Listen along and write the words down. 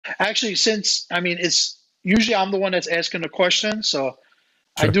Actually, since I mean, it's usually I'm the one that's asking the question, so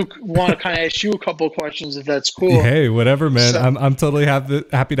I Sure. do want to kind of ask you a couple of questions if that's cool. Hey, whatever, man. So I'm totally happy to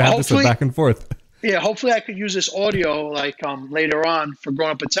have this hopefully, back and forth. yeah, hopefully I could use this audio like later on for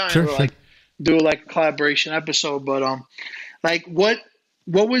Growing Up Italian Sure, or sure. like do like a collaboration episode. But like what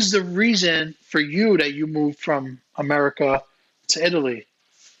was the reason for you that you moved from America to Italy?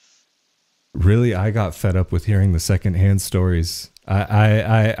 Really, I got fed up with hearing the secondhand stories.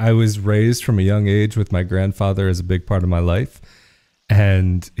 I was raised from a young age with my grandfather as a big part of my life,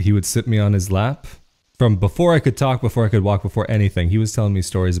 and he would sit me on his lap from before I could talk, before I could walk, before anything. He was telling me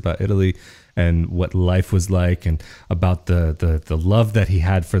stories about Italy and what life was like, and about the love that he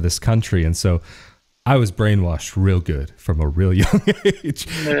had for this country. And so I was brainwashed real good from a real young age.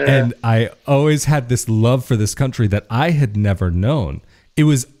 Yeah. And I always had this love for this country that I had never known. It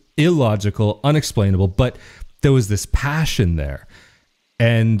was illogical, unexplainable, but there was this passion there.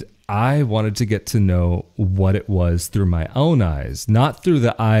 And I wanted to get to know what it was through my own eyes, not through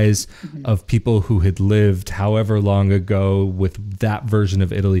the eyes of people who had lived however long ago with that version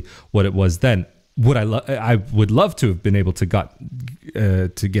of Italy, what it was then. Would I would love to have been able to get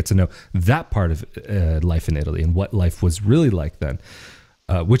to know that part of life in Italy and what life was really like then.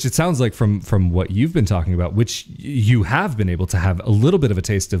 Which it sounds like from what you've been talking about, which you have been able to have a little bit of a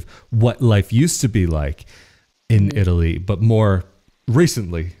taste of what life used to be like in Italy, but more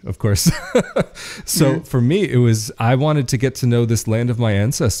recently, of course. So for me, it was, I wanted to get to know this land of my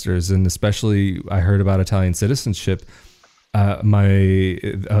ancestors, and especially I heard about Italian citizenship. My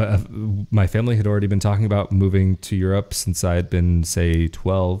family had already been talking about moving to Europe since I had been, say,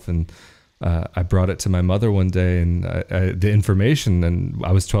 12, and I brought it to my mother one day, and the information, and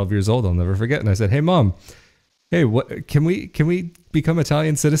I was 12 years old. I'll never forget. And I said, "Hey, Mom, hey, what can we become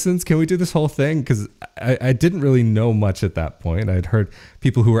Italian citizens? Can we do this whole thing?" Because I didn't really know much at that point. I'd heard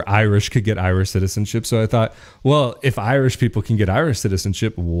people who were Irish could get Irish citizenship, so I thought, well, if Irish people can get Irish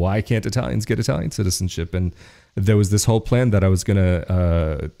citizenship, why can't Italians get Italian citizenship? And there was this whole plan that I was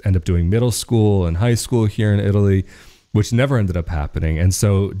gonna end up doing middle school and high school here in Italy, which never ended up happening. And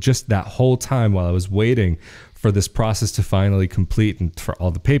so just that whole time while I was waiting for this process to finally complete and for all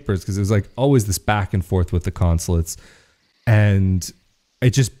the papers, because it was like always this back and forth with the consulates, and it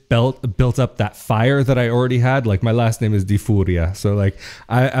just built up that fire that I already had. Like, my last name is Di Furia, so like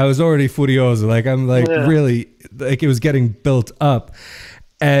I was already furioso. Like, I'm like, Yeah. really, like, it was getting built up.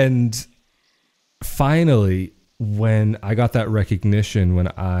 And finally, when I got that recognition when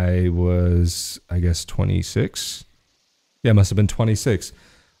I was, I guess, 26. Yeah, it must have been 26.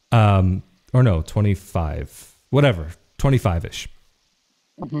 Or no, 25. Whatever, 25-ish.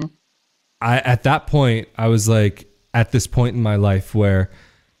 At that point, I was like, at this point in my life where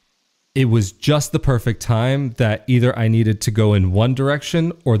it was just the perfect time that either I needed to go in one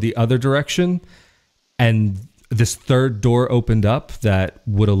direction or the other direction. And this third door opened up that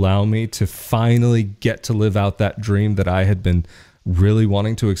would allow me to finally get to live out that dream that I had been really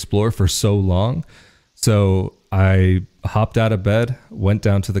wanting to explore for so long. So I hopped out of bed, went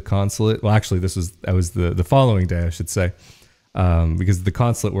down to the consulate. Well, actually, that was the following day, I should say. Because the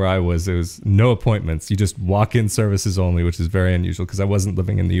consulate where I was, there was no appointments. You just walk-in services only, which is very unusual because I wasn't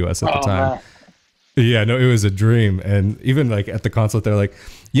living in the U.S. at the Oh time. man. Yeah, no, it was a dream. And even like at the consulate, they're like,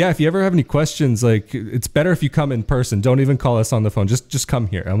 "Yeah, if you ever have any questions, like, it's better if you come in person. Don't even call us on the phone. Just come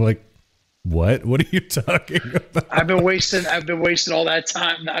here." I'm like, "What? What are you talking about?" I've been wasting all that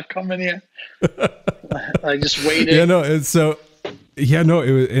time not coming here. Like just waiting. Yeah, no, it's so. Yeah, no,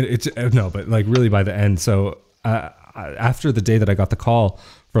 it's no, but like really by the end. So after the day that I got the call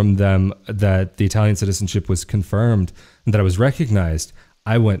from them that the Italian citizenship was confirmed and that I was recognized,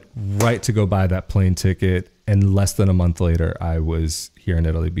 I went right to go buy that plane ticket, and less than a month later, I was here in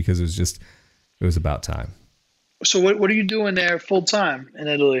Italy because it was about time. So what are you doing there full time in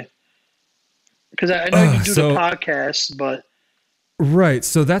Italy? Because I know you do the podcast, but Right.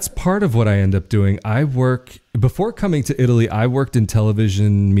 So that's part of what I end up doing. Before coming to Italy, I worked in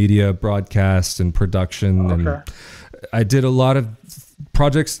television, media, broadcast, and production. okay. And I did a lot of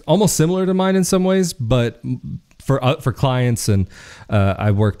projects almost similar to mine in some ways, but for clients. And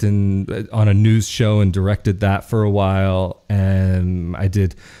I worked on a news show and directed that for a while. And I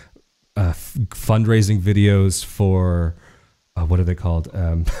did fundraising videos for, what are they called?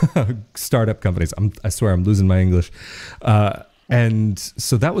 Startup companies. I swear I'm losing my English. And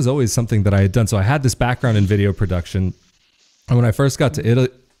so that was always something that I had done. So I had this background in video production. And when I first got to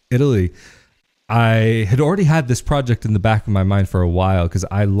Italy, I had already had this project in the back of my mind for a while because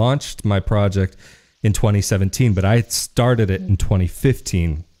I launched my project in 2017, but I started it in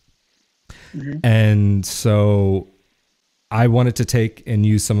 2015. And so I wanted to take and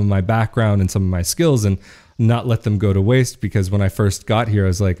use some of my background and some of my skills and not let them go to waste, because when I first got here, I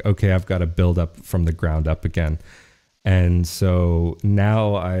was like, okay, I've got to build up from the ground up again. And so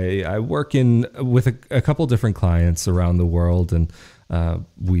now I work with a couple different clients around the world, and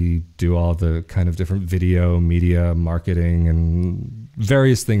we do all the kind of different video, media, marketing, and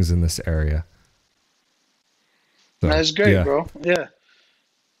various things in this area. So, that's great, bro. Yeah.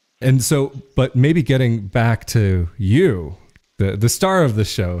 And so, but maybe getting back to you, the star of the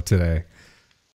show today,